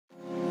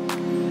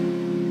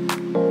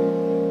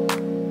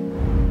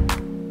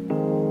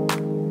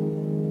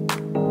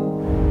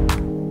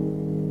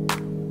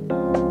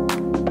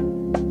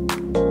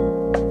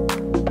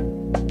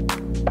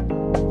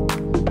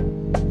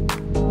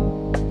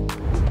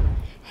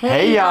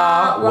Hey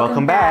y'all,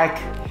 welcome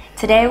back.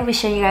 Today we'll be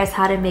showing you guys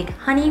how to make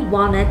honey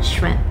walnut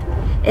shrimp.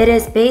 It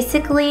is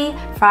basically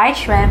fried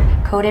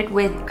shrimp coated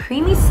with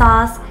creamy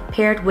sauce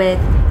paired with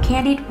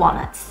candied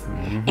walnuts.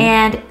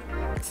 And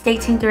stay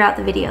tuned throughout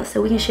the video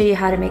so we can show you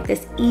how to make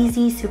this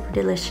easy, super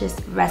delicious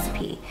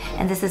recipe.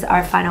 And this is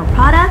our final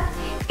product,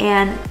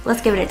 and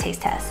let's give it a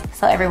taste test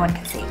so everyone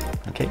can see.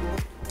 Okay.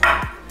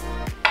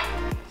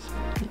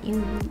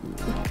 Ooh.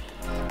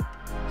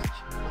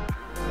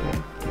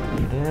 Give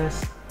me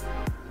this.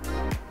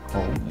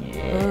 Oh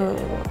yeah.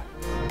 Ooh.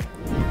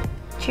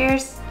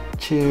 Cheers.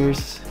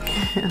 Cheers.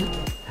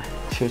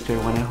 Cheers to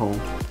everyone at home.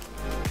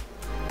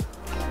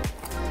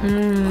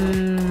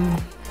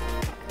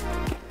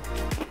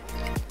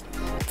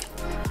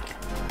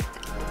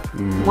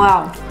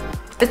 Wow,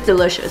 it's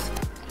delicious.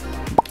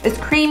 It's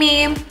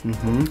creamy,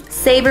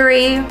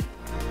 savory.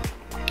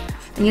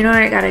 And you know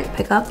what I gotta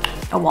pick up?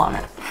 A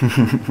walnut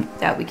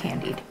that we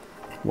candied.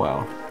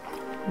 Wow.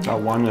 That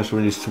walnut is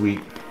really sweet.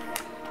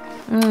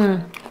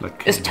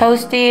 Like it's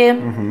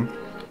toasty.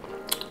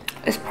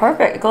 It's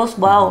perfect. It goes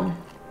well.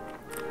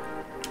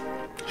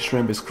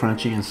 Shrimp is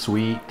crunchy and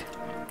sweet.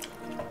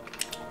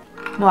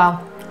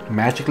 Wow.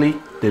 Magically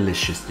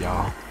delicious,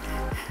 y'all.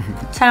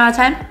 10 out of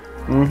 10?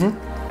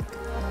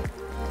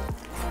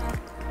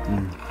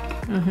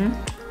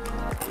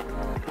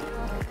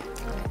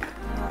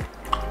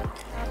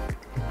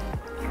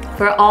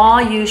 For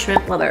all you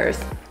shrimp lovers,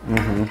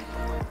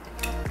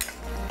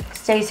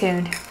 stay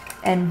tuned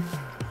and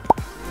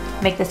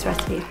make this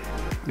recipe.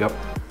 Yep.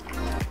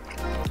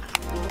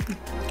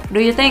 Do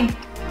your thing.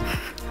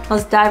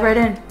 Let's dive right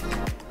in.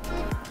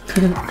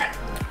 Okay.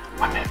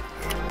 1 minute.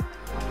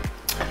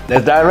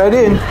 Let's dive right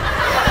in.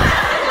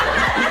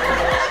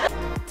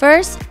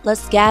 First,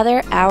 let's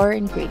gather our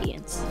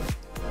ingredients.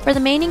 For the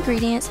main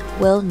ingredients,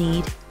 we'll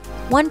need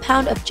 1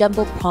 pound of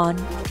jumbo prawn,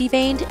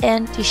 deveined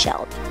and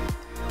deshelled,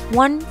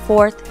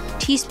 1/4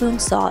 teaspoon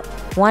salt,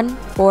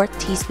 1/4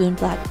 teaspoon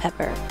black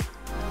pepper,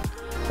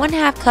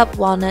 1/2 cup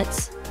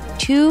walnuts,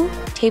 2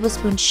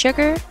 tablespoons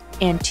sugar,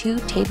 and 2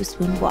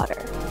 tablespoons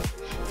water.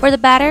 For the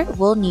batter,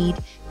 we'll need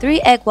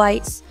 3 egg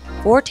whites,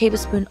 4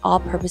 tablespoons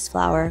all-purpose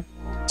flour,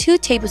 2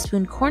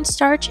 tablespoons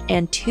cornstarch,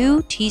 and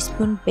 2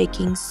 teaspoons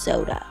baking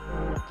soda.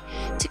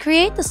 To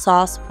create the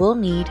sauce, we'll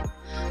need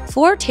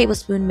 4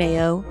 tablespoons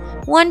mayo,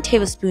 1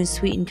 tablespoon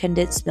sweetened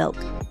condensed milk,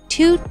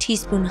 2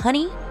 teaspoons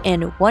honey,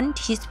 and 1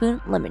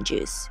 teaspoon lemon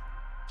juice.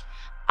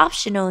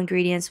 Optional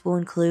ingredients will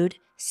include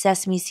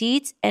sesame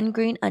seeds and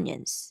green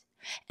onions.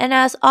 And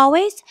as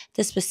always,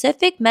 the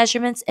specific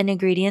measurements and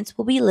ingredients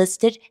will be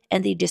listed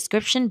in the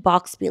description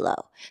box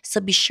below, so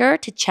be sure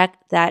to check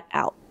that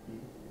out.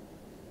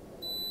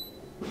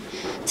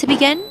 To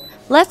begin,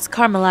 let's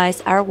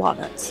caramelize our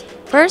walnuts.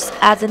 First,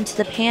 add them to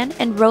the pan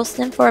and roast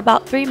them for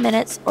about 3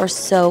 minutes or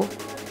so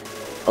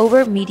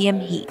over medium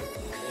heat.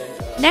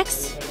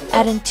 Next,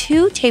 add in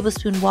 2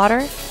 tablespoons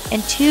water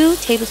and 2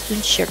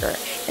 tablespoons sugar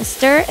and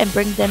stir and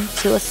bring them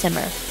to a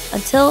simmer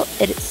until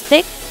it is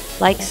thick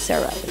like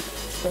syrup.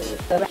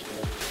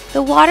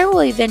 The water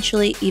will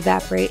eventually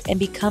evaporate and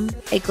become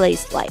a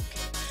glaze-like.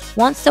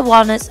 Once the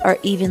walnuts are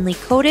evenly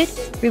coated,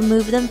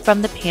 remove them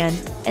from the pan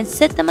and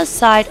set them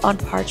aside on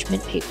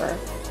parchment paper.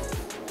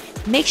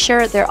 Make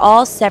sure they're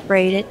all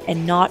separated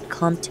and not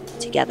clumped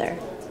together.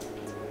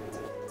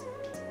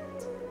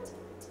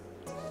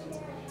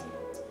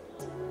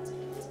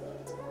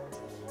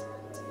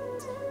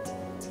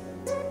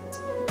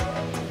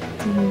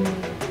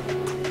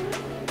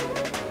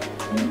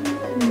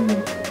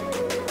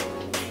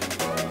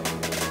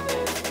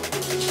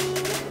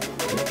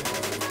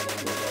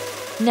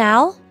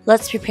 Now,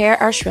 let's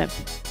prepare our shrimp.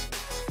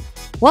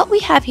 What we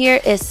have here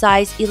is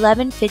size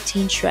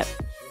 11-15 shrimp,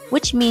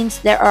 which means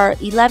there are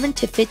 11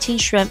 to 15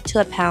 shrimp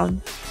to a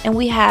pound, and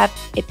we have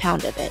a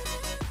pound of it.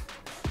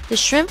 The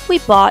shrimp we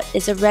bought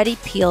is already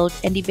peeled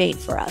and deveined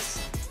for us.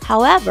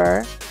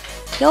 However,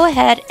 go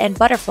ahead and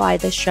butterfly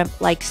the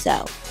shrimp like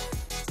so.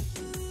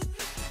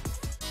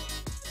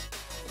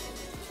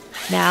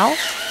 Now,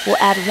 we'll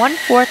add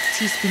 1/4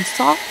 teaspoon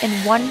salt and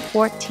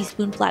 1/4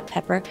 teaspoon black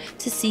pepper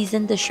to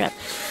season the shrimp.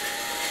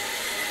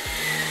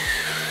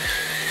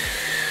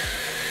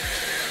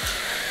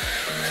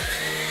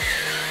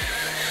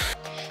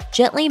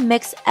 Gently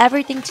mix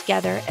everything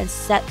together and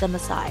set them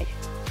aside.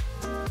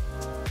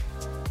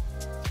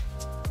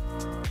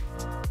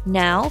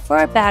 Now for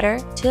our batter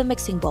to a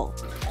mixing bowl.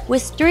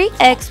 Whisk 3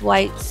 egg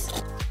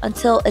whites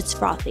until it's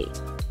frothy.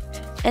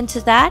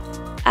 Into that,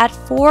 add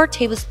 4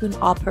 tablespoons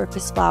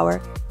all-purpose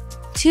flour,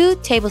 2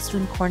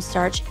 tablespoons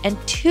cornstarch, and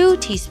 2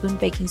 teaspoons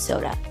baking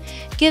soda.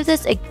 Give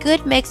this a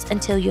good mix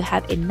until you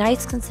have a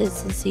nice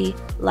consistency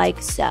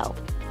like so.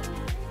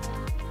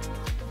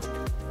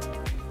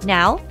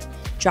 Now,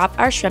 drop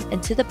our shrimp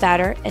into the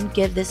batter and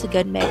give this a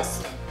good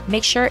mix.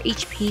 Make sure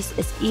each piece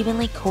is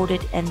evenly coated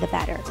in the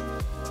batter.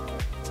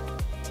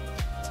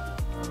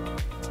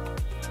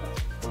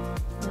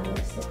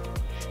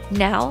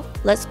 Now,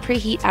 let's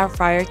preheat our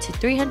fryer to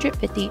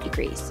 350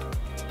 degrees.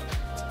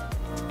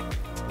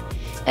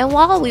 And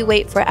while we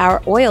wait for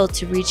our oil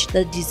to reach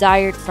the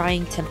desired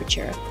frying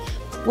temperature,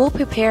 we'll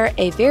prepare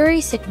a very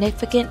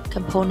significant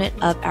component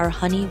of our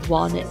honey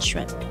walnut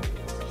shrimp,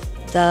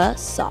 the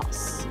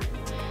sauce.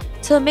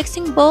 To a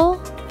mixing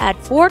bowl, add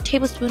 4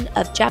 tablespoons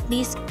of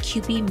Japanese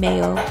Kewpie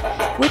mayo,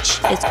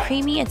 which is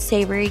creamy and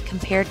savory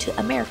compared to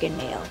American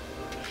mayo,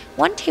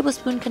 1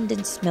 tablespoon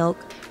condensed milk,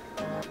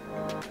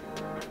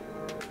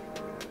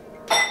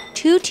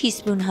 2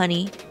 teaspoons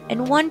honey,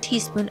 and 1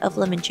 teaspoon of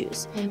lemon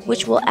juice,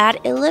 which will add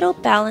a little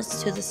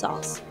balance to the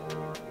sauce.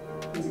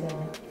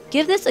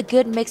 Give this a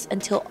good mix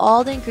until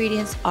all the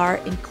ingredients are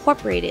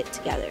incorporated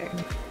together,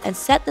 and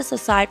set this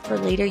aside for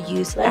later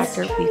use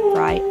after we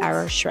fry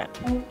our shrimp.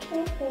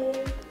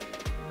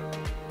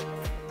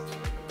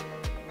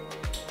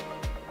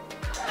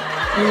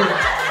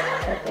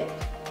 Perfect.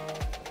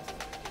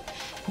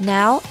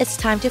 Now it's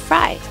time to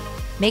fry.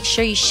 Make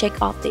sure you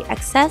shake off the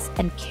excess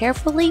and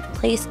carefully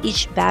place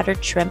each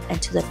battered shrimp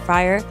into the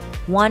fryer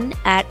one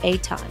at a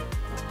time.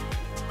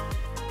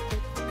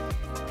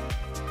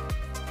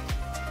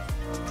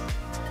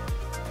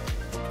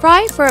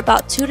 Fry for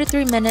about 2 to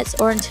 3 minutes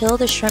or until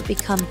the shrimp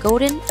become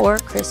golden or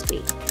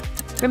crispy.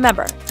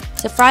 Remember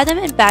to fry them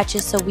in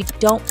batches so we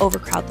don't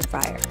overcrowd the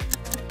fryer.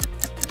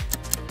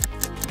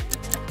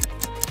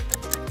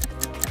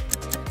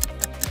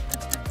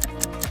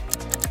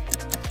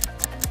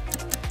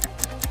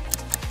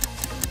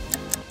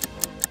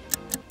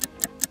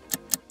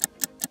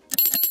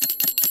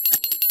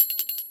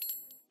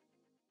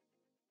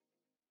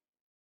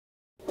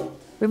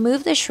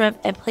 Remove the shrimp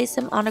and place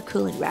them on a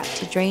cooling rack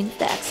to drain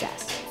the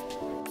excess.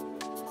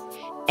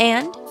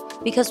 And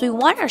because we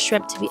want our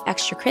shrimp to be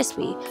extra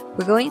crispy,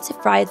 we're going to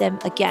fry them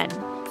again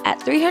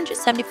at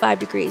 375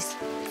 degrees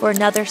for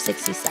another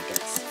 60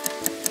 seconds.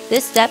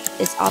 This step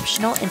is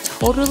optional and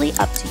totally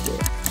up to you,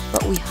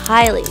 but we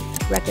highly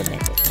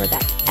recommend it for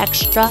that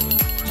extra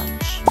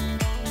crunch.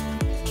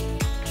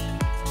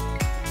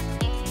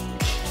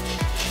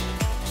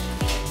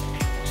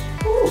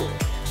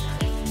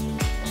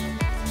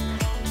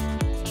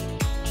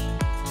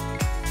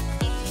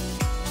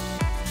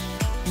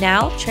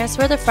 Now,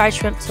 transfer the fried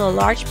shrimp to a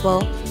large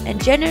bowl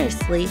and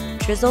generously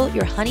drizzle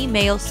your honey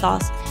mayo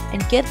sauce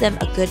and give them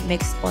a good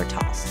mix or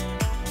toss.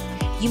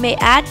 You may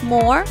add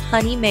more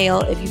honey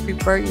mayo if you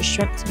prefer your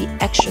shrimp to be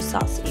extra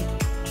saucy.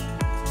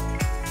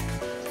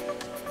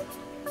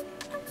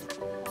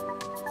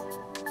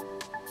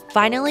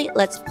 Finally,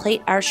 let's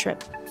plate our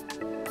shrimp.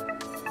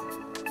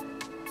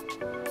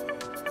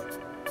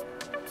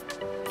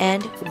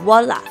 And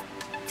voila,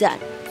 done.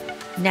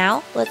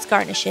 Now, let's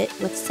garnish it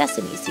with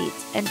sesame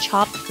seeds and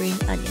chopped green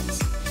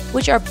onions,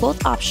 which are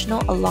both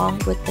optional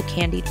along with the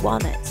candied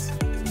walnuts.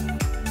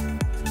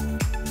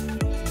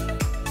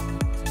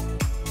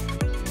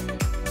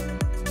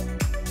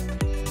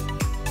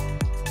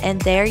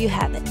 And there you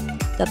have it,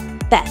 the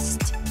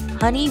best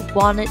honey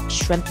walnut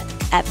shrimp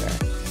ever.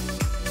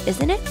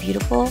 Isn't it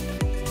beautiful,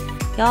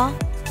 y'all?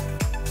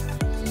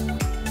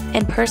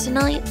 And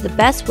personally, the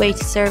best way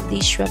to serve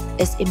these shrimp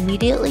is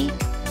immediately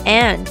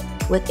and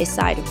with a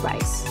side of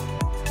rice.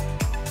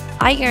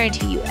 I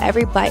guarantee you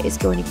every bite is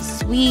going to be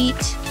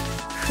sweet,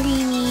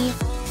 creamy,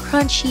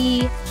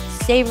 crunchy,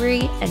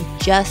 savory,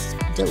 and just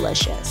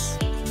delicious.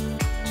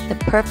 The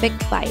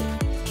perfect bite.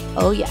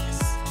 Oh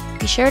yes.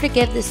 Be sure to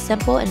give this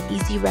simple and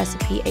easy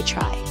recipe a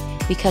try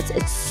because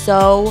it's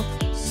so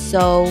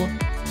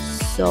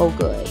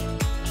good.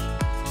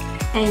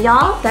 And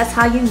y'all, that's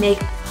how you make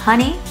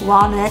honey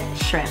walnut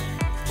shrimp.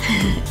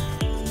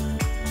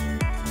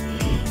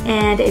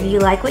 And if you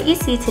like what you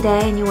see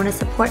today and you want to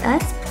support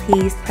us,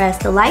 please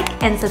press the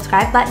like and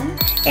subscribe button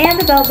and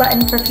the bell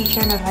button for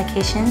future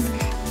notifications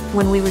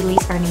when we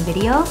release our new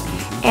video.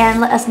 And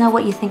let us know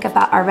what you think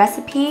about our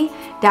recipe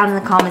down in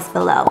the comments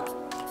below.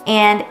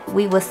 And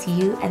we will see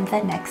you in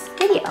the next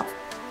video.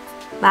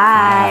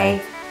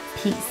 Bye.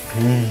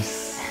 Peace.